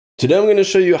Today I'm going to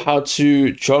show you how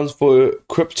to transfer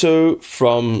crypto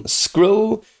from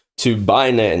Skrill to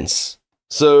Binance.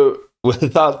 So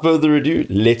without further ado,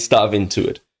 let's dive into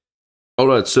it.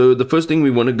 Alright, so the first thing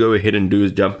we want to go ahead and do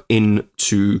is jump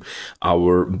into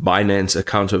our Binance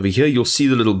account over here. You'll see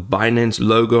the little Binance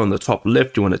logo on the top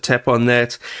left. You want to tap on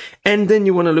that, and then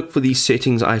you want to look for the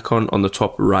settings icon on the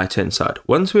top right hand side.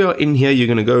 Once we are in here, you're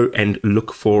going to go and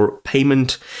look for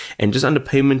payment, and just under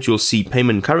payment you'll see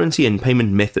payment currency and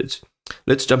payment methods.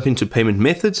 Let's jump into payment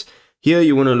methods. Here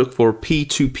you want to look for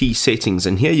P2P settings,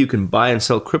 and here you can buy and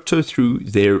sell crypto through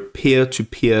their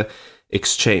peer-to-peer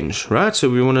exchange, right? So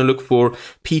we want to look for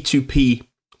P2P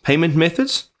payment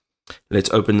methods. Let's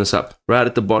open this up. Right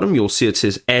at the bottom, you'll see it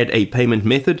says add a payment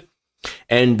method,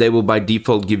 and they will by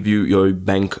default give you your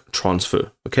bank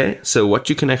transfer. Okay, so what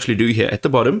you can actually do here at the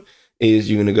bottom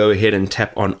is you're going to go ahead and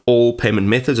tap on all payment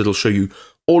methods. It'll show you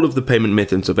all of the payment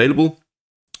methods available.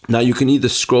 Now you can either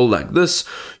scroll like this,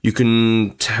 you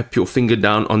can tap your finger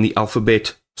down on the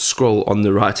alphabet, scroll on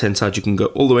the right hand side, you can go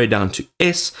all the way down to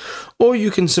S, or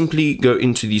you can simply go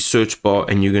into the search bar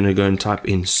and you're going to go and type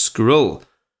in Skrill.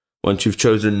 Once you've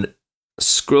chosen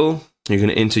Skrill, you're going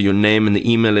to enter your name and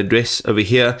the email address over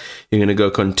here. You're going to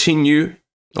go continue.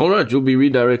 Alright, you'll be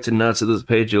redirected now to this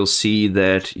page. You'll see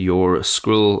that your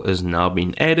Skrill is now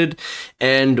being added,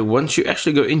 and once you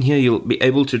actually go in here, you'll be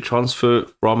able to transfer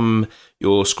from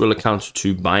your Skrill account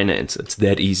to Binance. It's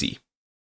that easy.